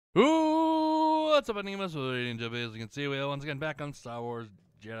Ooh, what's up, Animus? As you can see, we're once again back on Star Wars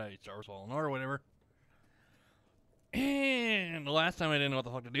Jedi, Star Wars Fallen Order, whatever. And the last time I didn't know what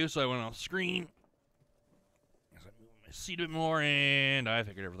the fuck to do, so I went off screen. I moved my seat a bit more, and I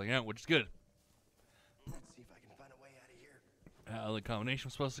figured everything out, which is good. Let's see if I can find a way out of here. How the combination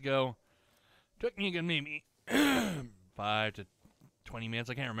was supposed to go. Took me again, maybe 5 to 20 minutes.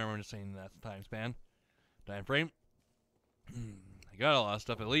 I can't remember. I'm just saying that's the time span, time frame. I got a lot of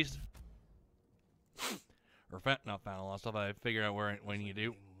stuff at least. Or not found a lot of stuff. I figured out what I need to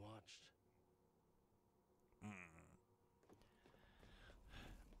do.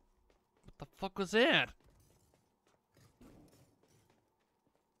 What the fuck was that?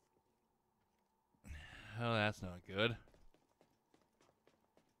 Oh, that's not good.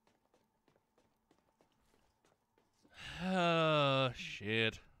 Oh,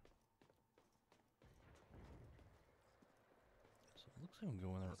 shit. So it looks like I'm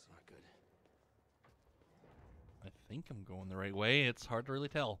going there. That's not good. I think I'm going the right way. It's hard to really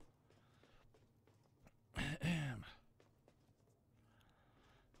tell.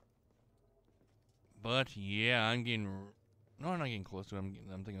 But yeah, I'm getting. No, I'm not getting close to it.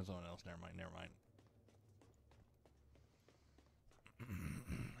 I'm thinking of someone else. Never mind.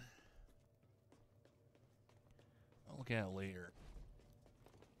 I'll look at it later.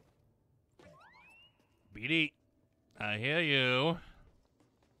 BD, I hear you.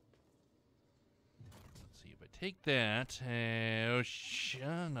 Let's see if I take that. Oh,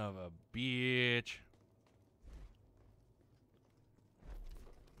 son of a bitch.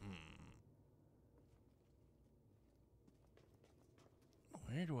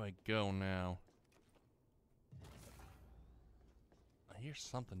 Where do I go now? I hear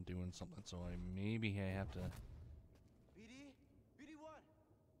something doing something, so maybe I have to. BD? BD1?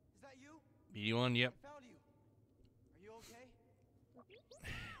 Is that you? BD1, yep. I found you. Are you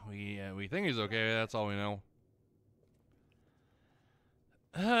okay? We think he's okay. That's all we know.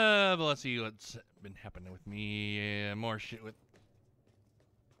 But let's see what's been happening with me. More shit with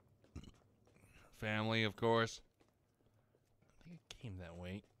family, of course. I think it came that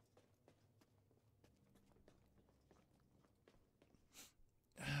way.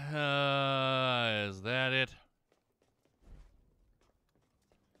 Is that it?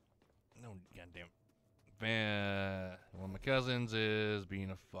 No, goddamn. One of my cousins is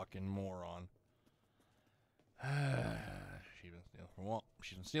being a fucking moron. She's been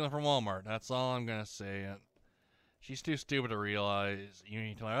stealing from Walmart. That's all I'm gonna say. She's too stupid to realize. You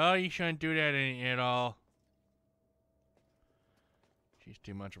need to like, oh, you shouldn't do that at all. She's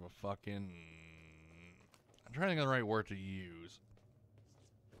too much of a fucking. I'm trying to think of the right word to use.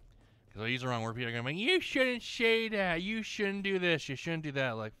 Because I use the wrong word, people are gonna be like, you shouldn't say that. You shouldn't do this. You shouldn't do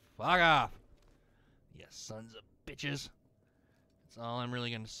that. Like, fuck off. You sons of bitches. That's all I'm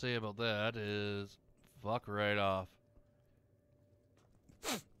really gonna say about that is fuck right off.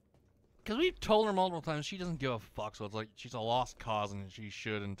 Because we've told her multiple times she doesn't give a fuck, so it's like she's a lost cause and she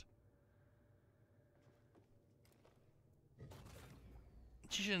shouldn't.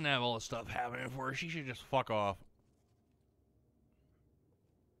 She shouldn't have all this stuff happening for her. She should just fuck off.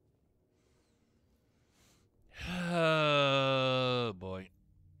 Oh, boy.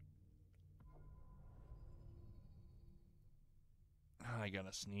 I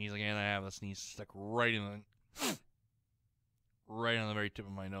gotta sneeze again. I have the sneeze stuck right in the... right on the very tip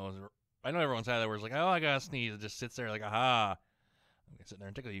of my nose. I know everyone's had that where it's like, oh, I gotta sneeze. It just sits there like, aha. I'm gonna sit there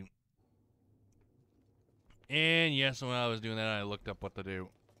and tickle you. And yes, when I was doing that, I looked up what to do.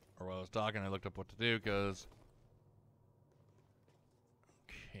 Or while I was talking, I looked up what to do, because...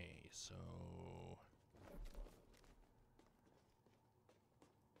 Okay, so...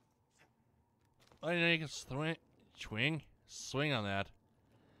 Oh, you know, you can swing on that.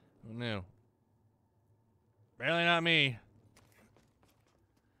 Who knew? Apparently not me.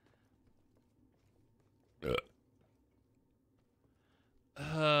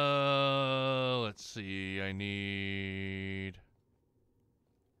 Let's see. I need.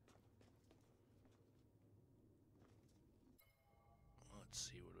 Let's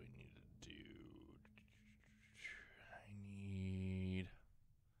see. What do I need to do? I need.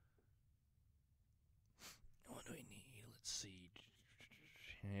 What do I need? Let's see.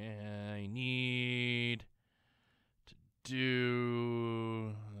 I need to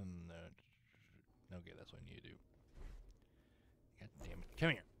do. No. Okay, that's what I need to do. God damn it. Come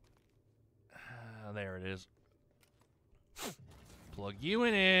here. There it is. Plug you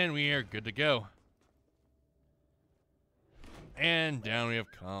in. We are good to go. And down we have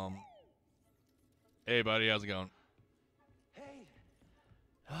come. Hey, buddy. How's it going? Hey!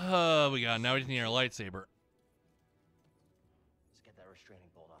 Oh, we just need our lightsaber. Let's get that restraining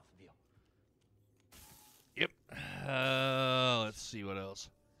bolt off off of you. Yep. Let's see what else.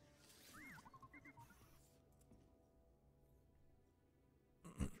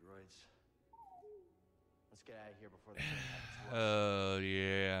 Droids. Let's get out of here before the thing happens to us. Oh,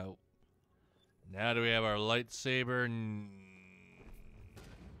 yeah. Now do we have our lightsaber?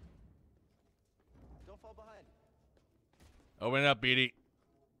 Don't fall behind. Open it up, Beatty.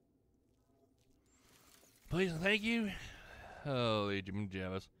 Please and thank you. Holy Jimmy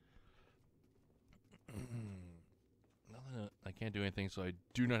Javis. Nothing. I can't do anything, so I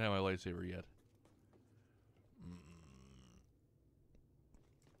do not have my lightsaber yet.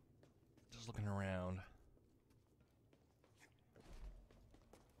 Just looking around.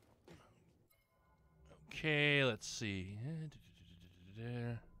 Okay, let's see.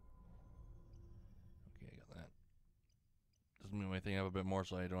 Okay, I got that. Doesn't move my thing up a bit more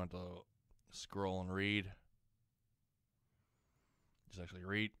so I don't have to scroll and read. Just actually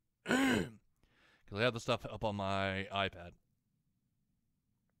read. Because I have the stuff up on my iPad.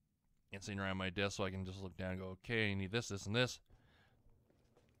 And sitting around my desk so I can just look down and go, okay, I need this, this, and this.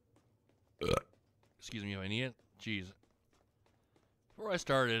 Excuse me if I need it. Jeez. Before I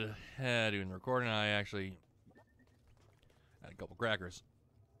started doing the recording, I actually had a couple crackers.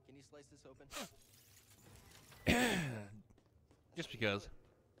 Can you slice this open? Just because.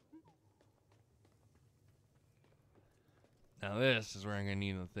 Now this is where I'm going to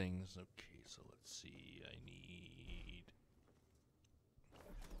need the things. Okay, so let's see. I need...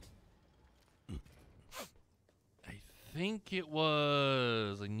 I think it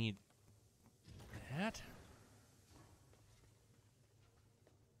was... I need that?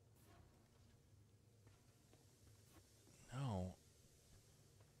 No.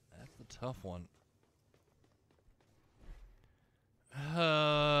 That's the tough one.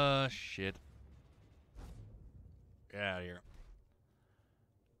 Shit. Get out of here.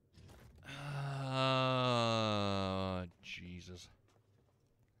 Jesus.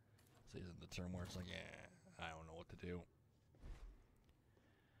 This isn't the term where it's like, I don't know what to do.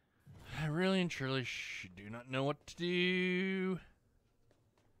 I really and truly do not know what to do.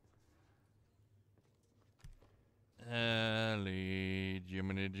 Ali,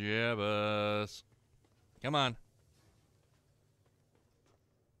 Jiminy Jabbus. Come on.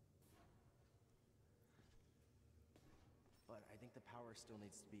 But I think the power still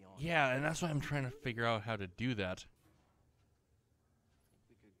needs to be on. Yeah, and that's why I'm trying to figure out how to do that.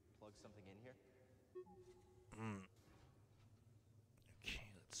 We could plug something in here.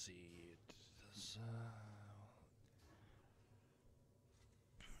 Okay, let's see.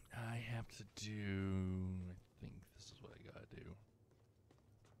 I have to do... I think this is what I gotta do.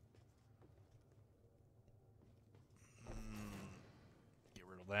 Get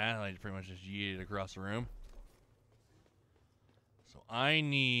rid of that. I pretty much just yeeted it across the room. So I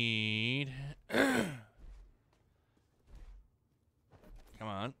need... Come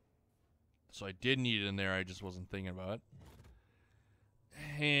on. So I did need it in there, I just wasn't thinking about it.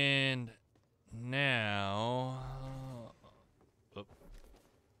 And now...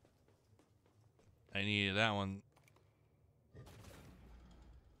 I needed that one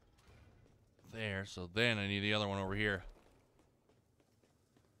there, so then I need the other one over here.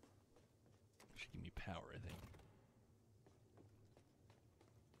 Should give me power, I think.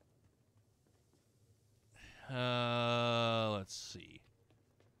 Let's see.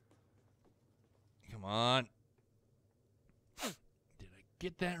 Come on. Did I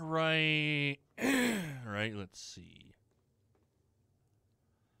get that right? Right, let's see.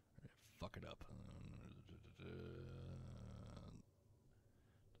 Fuck it up.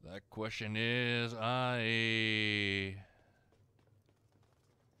 That question is, okay,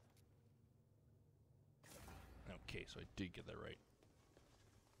 so I did get that right.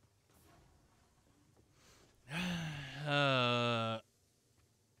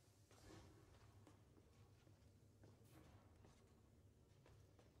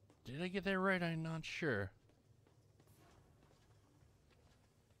 Did I get that right? I'm not sure.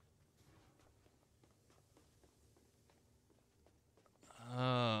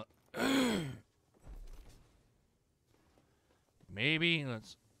 Maybe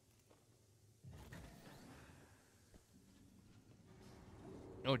let's.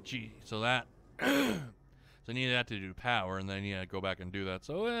 Oh, gee. So that. So I needed that to do power, and then I need to go back and do that.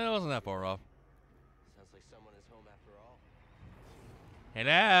 So it wasn't that far off. Sounds like someone is home after all.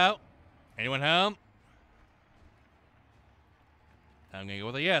 Hello? Anyone home? I'm gonna go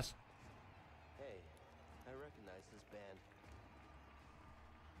with a yes. Hey, I recognize this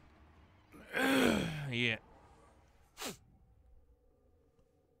band. Yeah.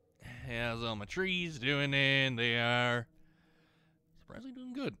 How's all my trees doing in? They are surprisingly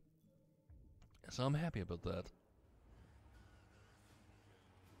doing good. So I'm happy about that.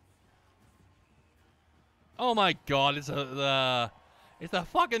 Oh my god, it's a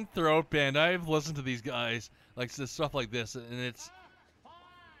fucking throat band. I've listened to these guys, like stuff like this, and it's...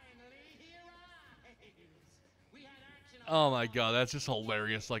 Oh my god, that's just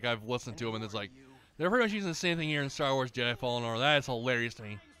hilarious. Like, I've listened to them, and it's like... They're pretty much using the same thing here in Star Wars Jedi Fallen Order. That is hilarious to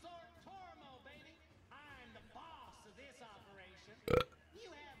me.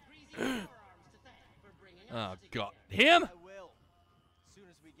 Oh god. Him? I will. As soon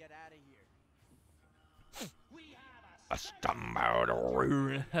as we get out of here. A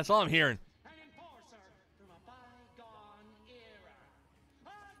stumble. That's all I'm hearing. An enforcer from a bygone era. A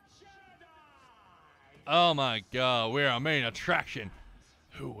Jedi! Oh my god, we're a main attraction.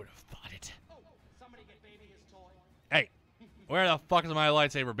 Who would have thought it? Oh, somebody get baby his toy. Hey, where the fuck is my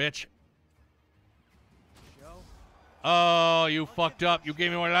lightsaber, bitch? Joe? Oh, you fucked up. You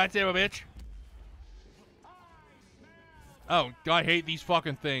gave me my lightsaber, bitch. Oh, I hate these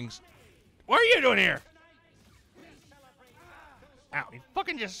fucking things. What are you doing here? Ow, he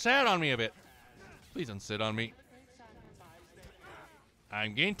fucking just sat on me a bit. Please don't sit on me.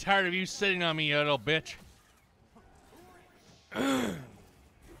 I'm getting tired of you sitting on me, you little bitch. Oh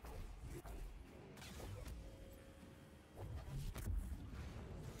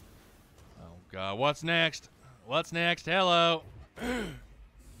god, what's next? What's next? Hello. I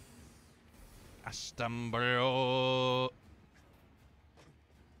stumble.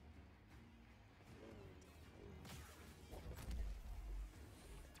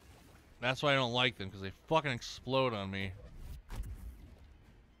 That's why I don't like them, because they fucking explode on me.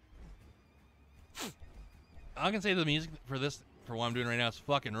 I can say the music for this, for what I'm doing right now, is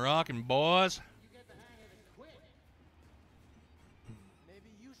fucking rockin', boys. You get the hang of it quick. Maybe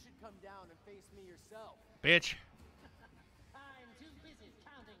you should come down and face me yourself. Bitch. I'm too busy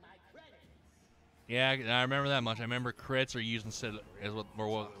counting my credits. Yeah, I remember that much. I remember crits are used instead as what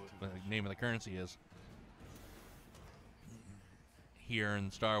the name of the currency is. Here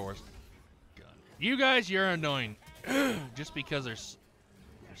in Star Wars. God. You guys, you're annoying. Just because there's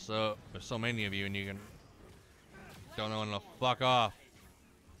so many of you and you can don't know when to fuck off.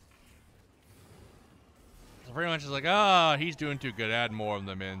 So pretty much it's like, ah, he's doing too good. Add more of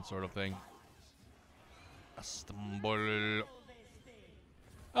them in, sort of thing. I stumble.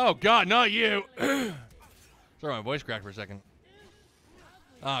 Oh God, not you! Sorry, my voice cracked for a second.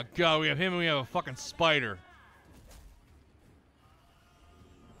 Oh God, we have him and we have a fucking spider.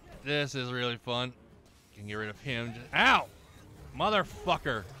 This is really fun. Can get rid of him. Ow!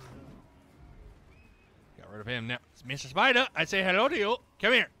 Motherfucker! Got rid of him now. It's Mr. Spider, I say hello to you.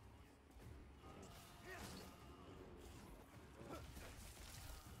 Come here.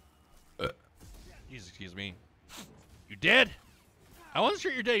 Jesus, excuse me. You dead? I wasn't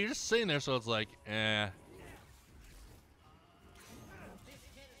sure you're dead. You're just sitting there, so it's like, eh.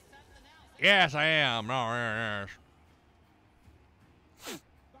 Yes, I am. No, yes. The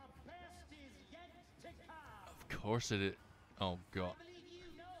best is yet to come. Of course it is. Oh, God. I believe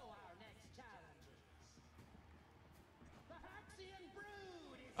you know our next challenges. The Haxian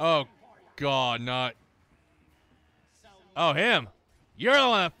Brood is Oh, waiting for you. God, not. So Oh, him. You're the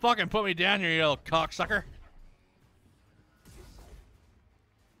one that fucking put me down here, you little cocksucker.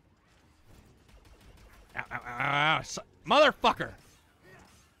 Ow, ow, ow, ow. Motherfucker.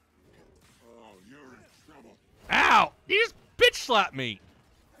 Oh, you're in trouble. Ow! You just bitch slapped me.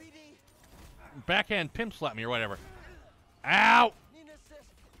 BD, Backhand pimp slapped me or whatever. Ow! need an assist.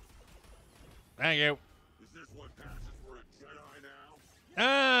 Thank you. Is this what passes for a Jedi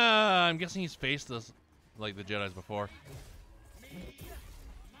now? I'm guessing he's faced this like the Jedis before.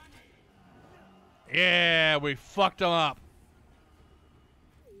 Yeah, we fucked him up.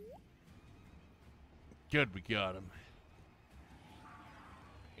 Good, we got him.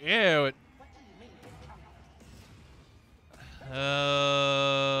 Ew.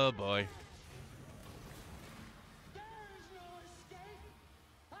 Oh, boy. there's no escape.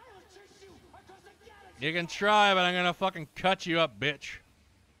 I'll chase you across the galaxy. You can try, but I'm gonna fucking cut you up, bitch.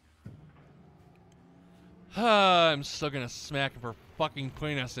 I'm still gonna smack him for fucking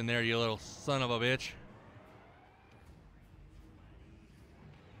putting us in there, you little son of a bitch.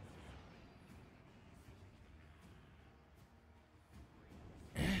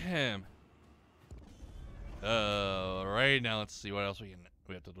 Ahem. Right now, let's see what else we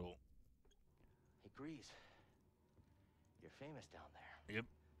have to do. Hey, Grease. You're famous down there. Yep.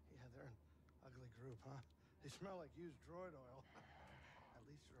 Yeah, they're an ugly group, huh? They smell like used droid oil. At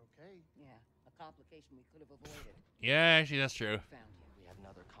least they're okay. Yeah, a complication we could have avoided. Yeah, actually, that's true. Found you. We have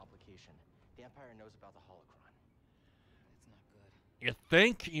another complication. The Empire knows about the holocron. It's not good. You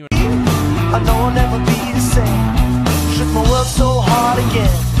think? You I know I'll never be the same. Shook my world so hard